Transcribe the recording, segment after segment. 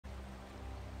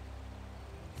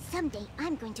Someday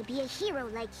I'm going to be a hero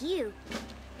like you.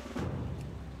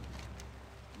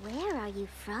 Where are you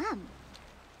from?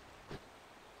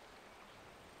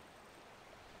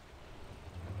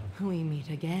 We meet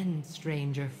again,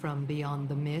 stranger from beyond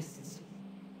the mists.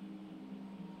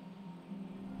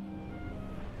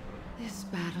 This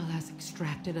battle has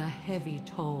extracted a heavy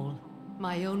toll.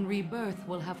 My own rebirth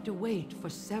will have to wait for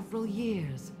several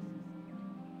years.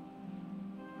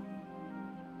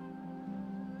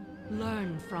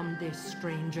 Learn from this,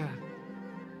 stranger.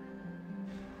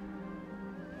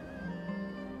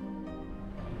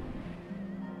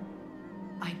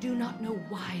 I do not know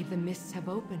why the mists have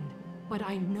opened, but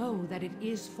I know that it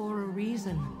is for a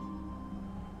reason.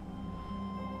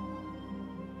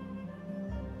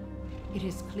 It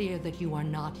is clear that you are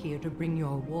not here to bring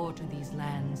your war to these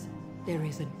lands. There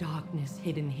is a darkness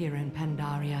hidden here in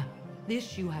Pandaria.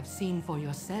 This you have seen for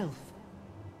yourself.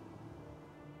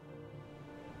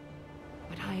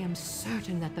 But I am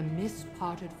certain that the mists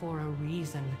parted for a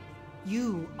reason.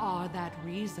 You are that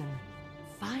reason.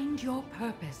 Find your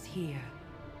purpose here.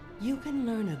 You can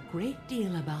learn a great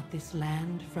deal about this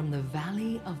land from the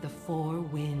Valley of the Four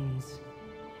Winds.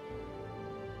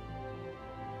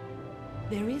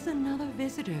 There is another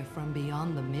visitor from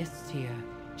beyond the mists here.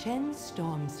 Chen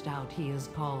Stormstout he is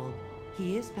called.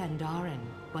 He is Pandaran,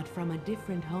 but from a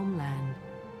different homeland.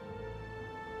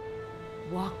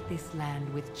 Walk this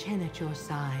land with Chen at your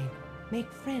side.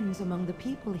 Make friends among the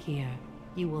people here.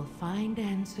 You will find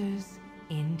answers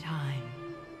in time.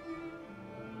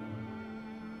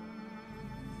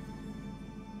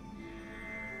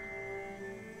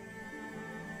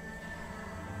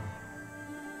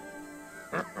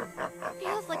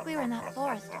 Feels like we were in that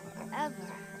forest forever.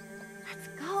 Let's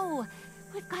go!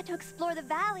 We've got to explore the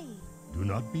valley! Do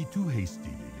not be too hasty,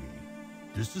 Lily.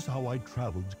 This is how I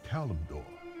traveled to Kalimdor,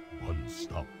 one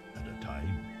stop at a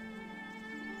time.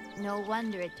 No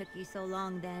wonder it took you so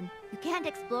long then. You can't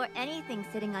explore anything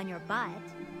sitting on your butt.